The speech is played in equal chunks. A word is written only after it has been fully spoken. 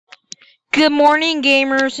Good morning,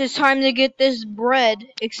 gamers. It's time to get this bread.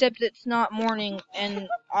 Except it's not morning, and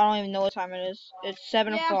I don't even know what time it is. It's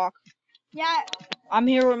 7 Yeah. o'clock. Yeah. I'm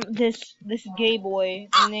here with this gay boy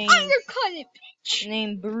named Undercut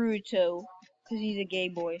named Boruto, cause he's a gay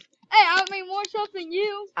boy. Hey, I made more stuff than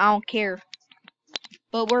you. I don't care.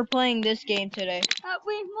 But we're playing this game today.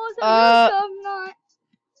 With more stuff, not.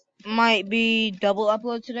 Might be double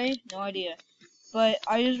upload today. No idea. But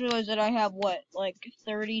I just realized that I have what, like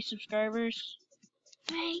 30 subscribers.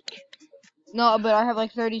 Fake. No, but I have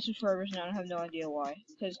like 30 subscribers now, and I have no idea why.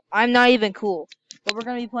 Because I'm not even cool. But we're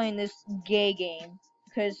gonna be playing this gay game.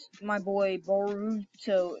 Because my boy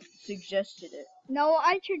Boruto suggested it. No,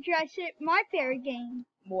 I suggested my favorite game.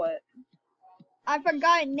 What? I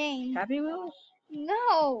forgot its name. Happy Wheels?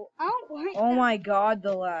 No, I don't like Oh that. my god,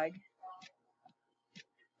 the lag.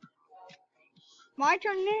 My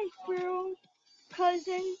turn next, bro.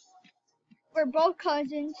 Cousin. We're both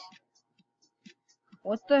cousins.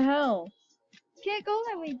 What the hell? Can't go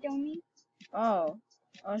that way, dummy. Oh.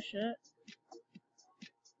 Oh shit.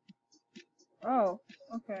 Oh,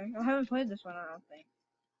 okay. I haven't played this one, I don't think.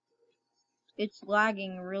 It's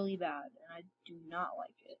lagging really bad, and I do not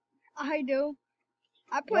like it. I do.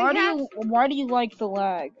 Why do you like the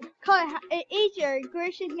lag? Cause it's easier. It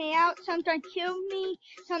glitches me out. Sometimes kills me.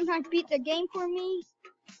 Sometimes beat the game for me.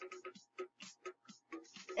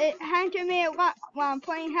 It happened to me a lot when I'm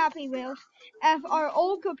playing Happy Wheels. If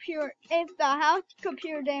the house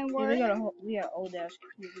computer didn't work. Yeah, we got old ass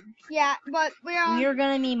computer. Yeah, but We're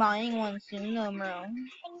gonna be buying one soon, though, bro.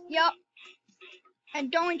 Yup.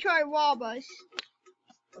 And don't try to rob us.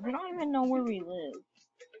 They don't even know where we live.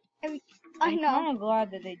 I know. I'm kind of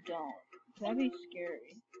glad that they don't. That'd be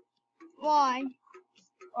scary. Why?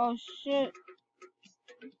 Oh shit.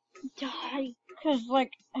 Die. Cause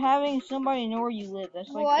like having somebody know where you live, that's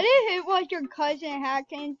like. What if it was your cousin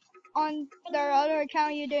hacking on their other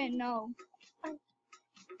account you didn't know?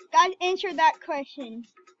 Guys, answer that question.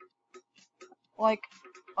 Like,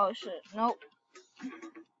 oh shit, nope.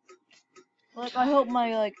 Like, I hope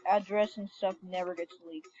my like address and stuff never gets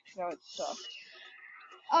leaked, cause that would suck.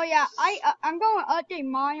 Oh yeah, I'm going to update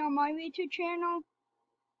mine on my YouTube channel.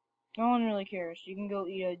 No one really cares. You can go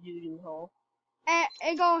eat a doo-doo hole. And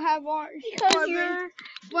it gonna have ours. Because you're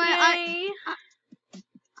when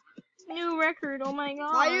new record. Oh my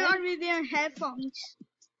god. Why are you gonna be wearing headphones?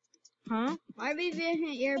 Huh? Why are we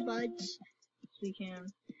wearing earbuds? We can.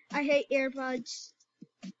 I hate earbuds.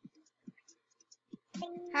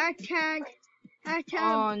 Hashtag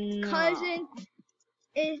Oh, no. cousin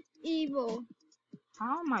is evil.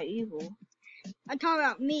 How am I evil? I'm talking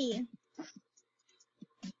about me.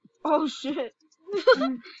 Oh shit.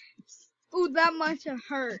 Ooh, that must have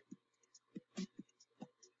hurt.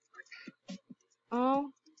 Oh.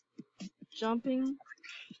 Jumping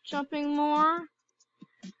more.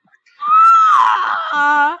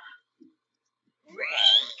 Ah!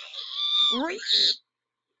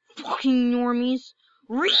 Fucking normies.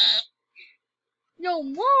 Yo,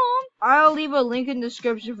 Mom! I'll leave a link in the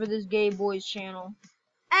description for this gay boy's channel.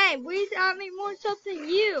 Hey, we have me more stuff than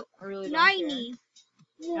you. I really don't 90.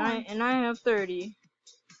 care. And I have 30.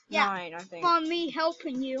 Yeah. 9, I think. From me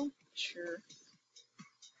helping you. Sure.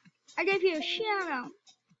 I gave you a shout out.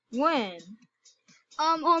 When?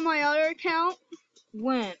 On my other account.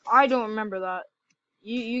 When? I don't remember that.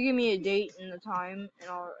 You give me a date and the time, and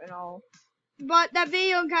I'll. But that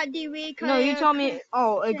video got deleted. No, you tell me.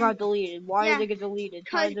 Oh, it got deleted. Why Yeah, did it get deleted?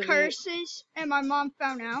 Cause curses, and my mom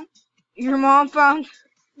found out. Your mom found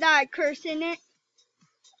that I cursed in it.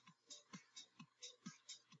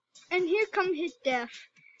 And here comes his death.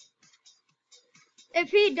 If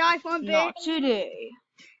he dies one bit. Not today.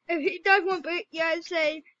 If he dies one bit, yeah,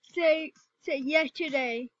 say yes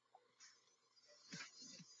today.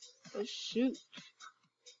 Oh shoot.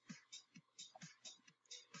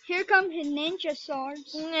 Here comes his ninja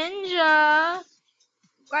swords. Ninja.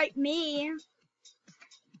 Like me.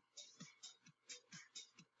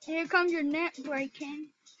 Here comes your neck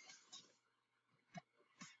breaking.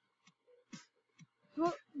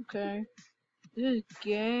 Okay. This is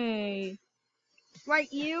gay.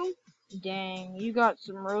 Like you? Dang, you got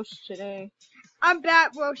some roast today. I'm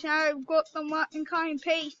bad roast, and I've got the mutton kind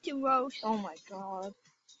paste to roast. Oh my god.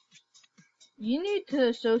 You need to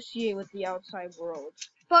associate with the outside world.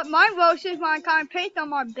 But my roast is my kind paste on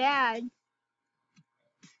my bad.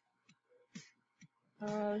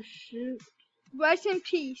 Shoot. Rest in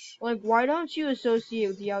peace. Like, why don't you associate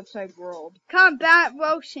with the outside world? Come bad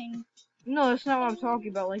roasting. No, that's not what I'm talking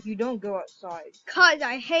about. Like, you don't go outside. Cause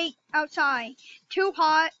I hate outside. Too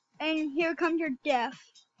hot, and here comes your death.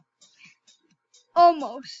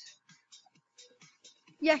 Almost.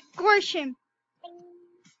 Yeah, squish him.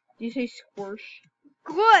 Do you say squish?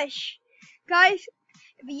 Squish. Guys,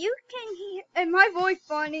 if you can hear, is my voice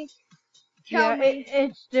funny? Tell me.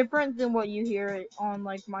 It's different than what you hear it on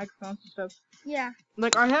like microphones and stuff. Yeah.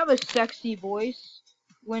 Like I have a sexy voice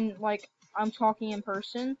when like I'm talking in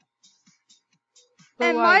person. But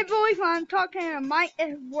And like, my voice when I'm talking to Mike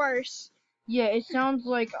is worse. yeah, it sounds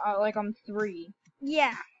like I'm 3.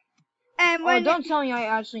 Yeah. And Oh, when don't tell me I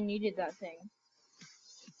actually needed that thing.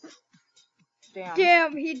 Damn.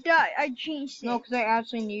 damn, he died. I changed it. No, because I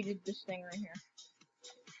actually needed this thing right here.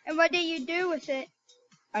 And what did you do with it?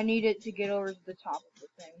 I need it to get over to the top of the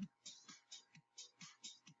thing.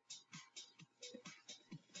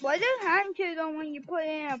 What does happen to them when you put it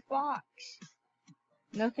in a box?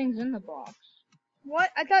 Nothing's in the box. What?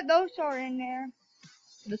 I thought those are in there.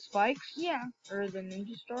 The spikes? Yeah. Or the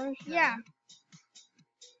ninja stars? No. Yeah.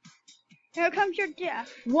 Here comes your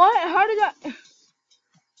death. What? How did that...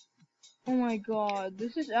 Oh my god,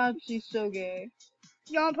 this is actually so gay.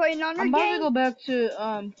 You wanna play another I'm about game? to go back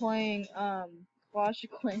to playing Clash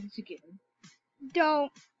of Clans again.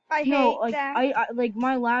 Don't. I No, hate like that. I like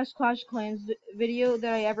my last Clash of Clans video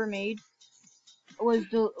that I ever made was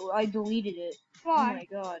I deleted it. Why? Oh my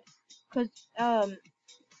god. Cause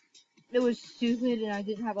it was stupid and I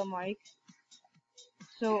didn't have a mic.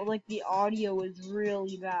 So like the audio was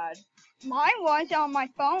really bad. Mine was on my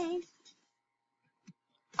phone.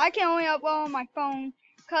 I can only upload on my phone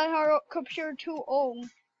because our computer too old.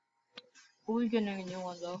 We're getting a new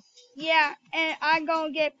one though. Yeah, and I'm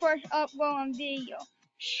gonna get first upload on video.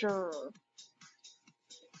 Sure.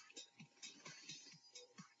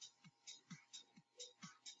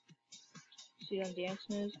 See them dance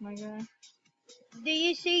moves, my guy? Do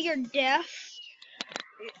you see your death?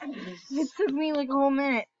 It took me like a whole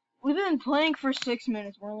minute. We've been playing for 6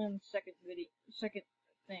 minutes. We're only on the second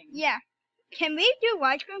thing. Yeah. Can we do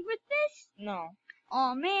live stream with this? No.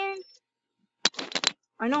 Oh man.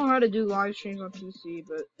 I know how to do live streams on PC,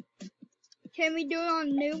 but Can we do it on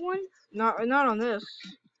the new one? not on this.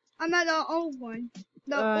 I'm at the old one.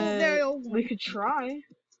 The old, very old one. We could try.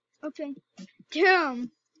 Okay.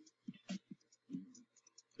 Damn.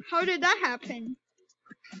 How did that happen?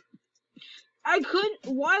 I couldn't.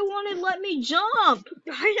 Why won't it let me jump?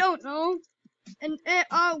 I don't know. And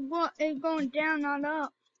it's going down, not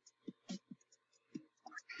up.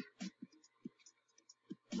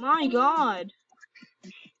 My god.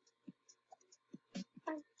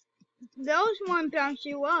 Those one bounce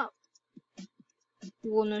you up.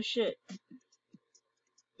 Well, no shit.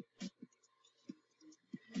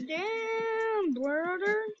 Damn,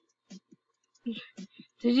 brother.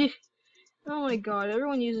 Did you? Oh my god,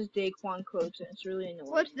 everyone uses Daquan quotes and it's really annoying.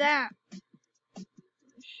 What's that?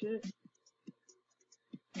 Shit.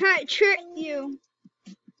 I tricked you.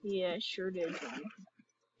 Yeah, sure did. Johnny.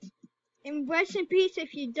 And rest in peace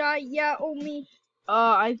if you die. Yeah, oh me.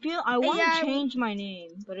 I feel I want Yeah, to change my name,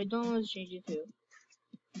 but I don't know what to change it to.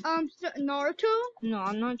 Naruto? No,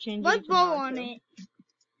 I'm not changing Let's it to vote Naruto. on it.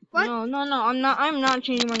 What? No, I'm not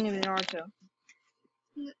changing my name to Naruto.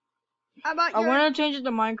 How about I your... want to change it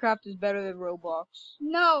to Minecraft is better than Roblox.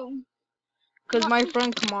 No. Cause my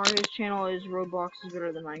friend Kamar, his channel is Roblox is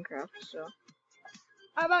better than Minecraft, so.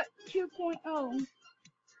 How about 2.0?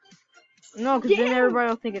 No, cause then Damn. everybody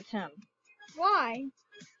will think it's him. Why?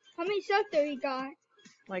 How many subs do he got?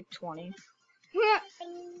 Like 20.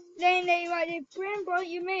 Then they like, Brand bro,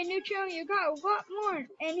 you made a new channel, you got a lot more.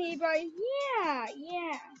 And he like,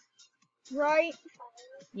 yeah. Right?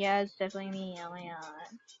 Yeah, it's definitely me. Oh my god.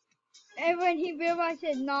 And when he realized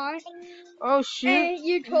it's not, Oh shit. and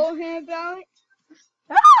you told him about it,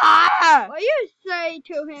 Ah! what you say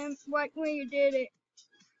to him like when you did it?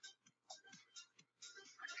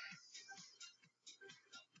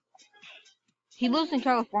 He lives in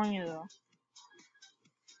California though.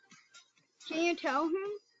 Can you tell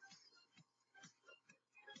him?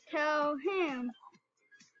 Tell him.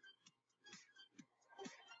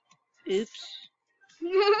 Oops.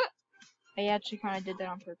 I actually kind of did that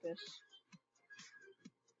on purpose.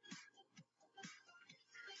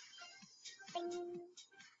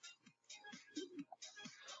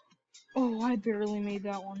 Oh, I barely made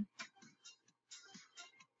that one.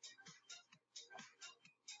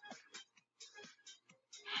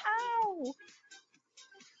 How?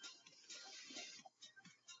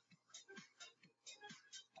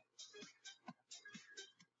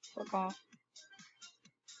 Fuck off.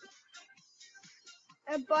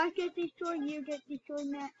 If Black gets destroyed, you get destroyed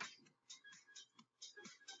next.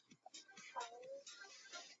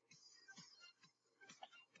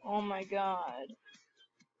 Oh my god.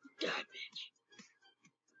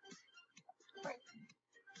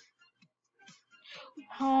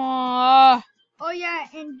 Oh, Oh yeah,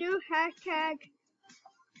 and do hashtag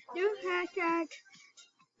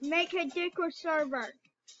make a Discord server.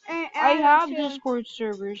 And I add have to, Discord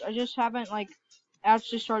servers. I just haven't like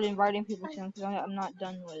actually started inviting people to them because I'm not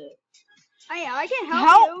done with it. I can help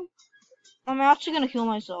How? you. I'm actually gonna kill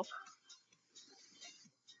myself.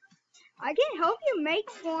 I can help you make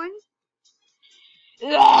one.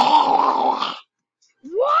 What?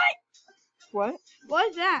 What?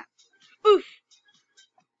 What's that? Oof.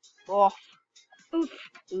 Off. Oof.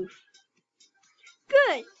 Oof.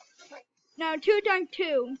 Good. Now 2 times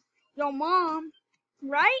 2. Your mom,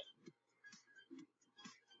 right?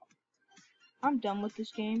 I'm done with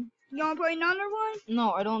this game. You wanna play another one?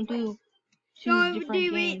 No, I don't do You 2 wanna different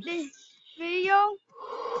delete games. this video?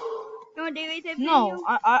 You wanna delete the video? No,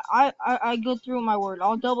 I go through my word.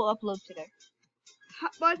 I'll double upload today.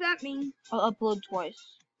 What does that mean? I'll upload twice.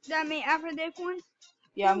 Does that mean after this one?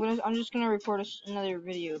 Yeah, I'm just gonna record another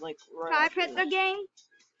video like right. Can I after pick the this. game?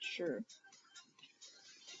 Sure.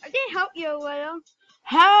 I did help you a little.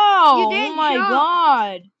 How? You didn't Oh my jump.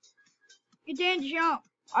 god! You didn't jump.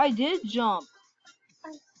 I did jump.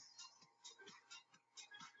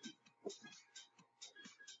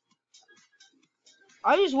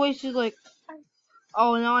 I just wasted like.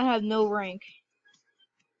 Oh, now I have no rank.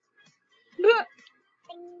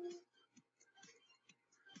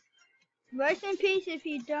 Rest in peace if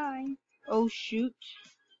you die. Oh shoot.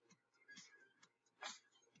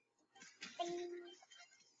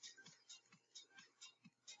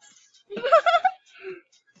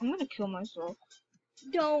 I'm gonna kill myself.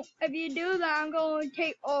 Don't. If you do that, I'm going to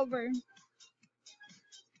take over.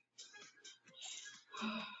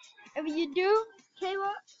 If you do, Kayla,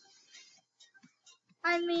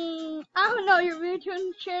 I mean, I don't know your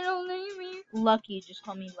YouTube channel name. Lucky, just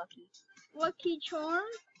call me Lucky. Lucky Charm?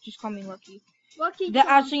 Just call me Lucky. Lucky Charm.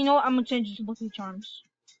 Actually, you know what? I'm gonna change it to Lucky Charms.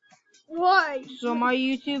 Why? So my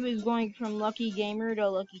YouTube is going from Lucky Gamer to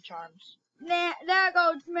Lucky Charms. That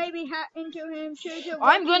goes maybe into him too.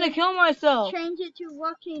 I'm gonna kill myself. Change it to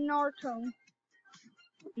Lucky Naruto.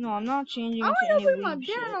 No, I'm not changing I it to want any to put my weeb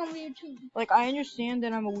dad shit. on YouTube. Like, I understand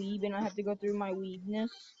that I'm a weeb and I have to go through my weebness,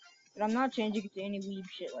 but I'm not changing it to any weeb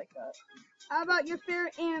shit like that. How about your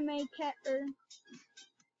favorite anime character?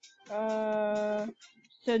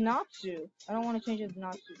 So Natsu. I don't want to change it to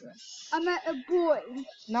Natsu though. I met a boy.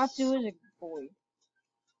 Natsu is a boy.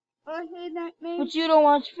 I hate that name. But you don't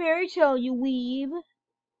watch Fairy Tail, you weeb.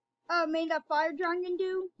 Oh, made that fire dragon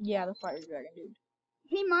dude? Yeah, the fire dragon dude.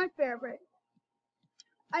 He my favorite.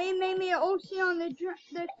 I made me an OC on the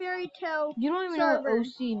Fairy Tail. You don't even server. know what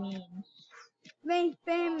OC means. Main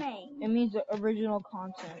fan main. It means original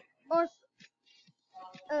content. Or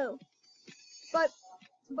oh, but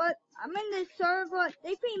I'm in the server.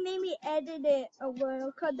 They made me edit it a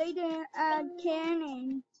little because they didn't add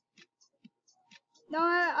canon. No,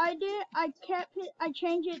 I did. I kept it. I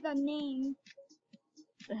changed it the name.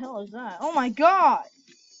 The hell is that? Oh my god!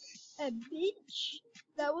 A bitch.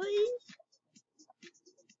 That was.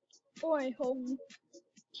 Or home.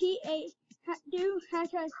 Do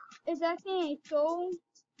hashtag. Is that thing a soul?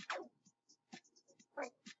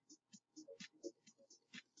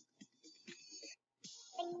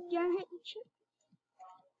 Yeah, hit the chip.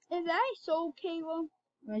 Is that a soul, Kayla?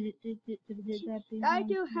 I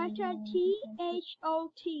do hashtag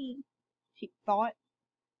THOT. Thought?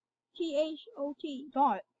 THOT.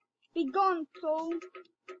 Thought. Be gone, soul.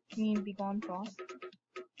 You mean be gone thought?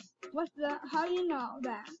 What's that? How do you know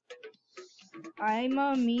that? I'm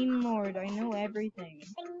a meme lord. I know everything.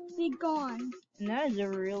 Be gone. And that is a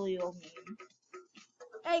really old meme.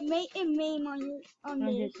 Hey, make a meme on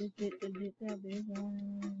this.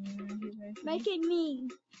 Make it meme.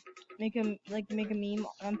 Make a meme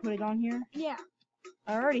and put it on here? Yeah.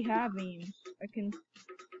 I already have memes. I can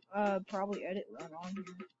probably edit one on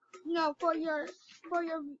here. No, for your one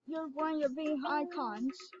of your big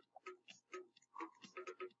icons.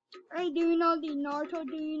 Hey, do you know the Naruto?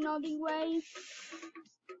 Do you know the way?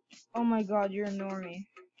 Oh my god, you're a normie.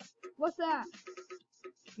 What's that?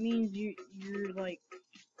 Means you're like.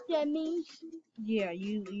 Yeah, memes. Yeah,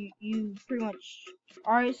 you pretty much.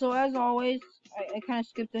 Alright, so as always, I kind of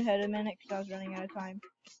skipped ahead a minute because I was running out of time.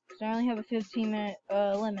 So I only have a 15-minute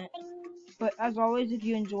limit. But as always, if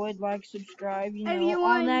you enjoyed, like, subscribe, you know,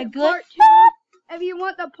 all that good. If you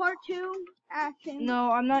want the part 2, ask him.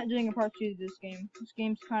 No, I'm not doing a part 2 of this game. This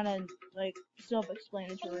game's kind of like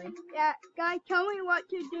self-explanatory. Yeah, guys, tell me what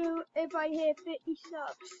to do if I hit 50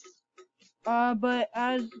 subs. But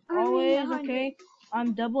as always, okay,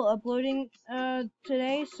 I'm double uploading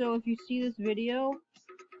today, so if you see this video,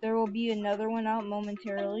 there will be another one out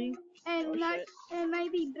momentarily. and Oh, that shit. it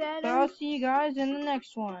might be But I'll better. see you guys in the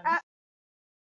next one.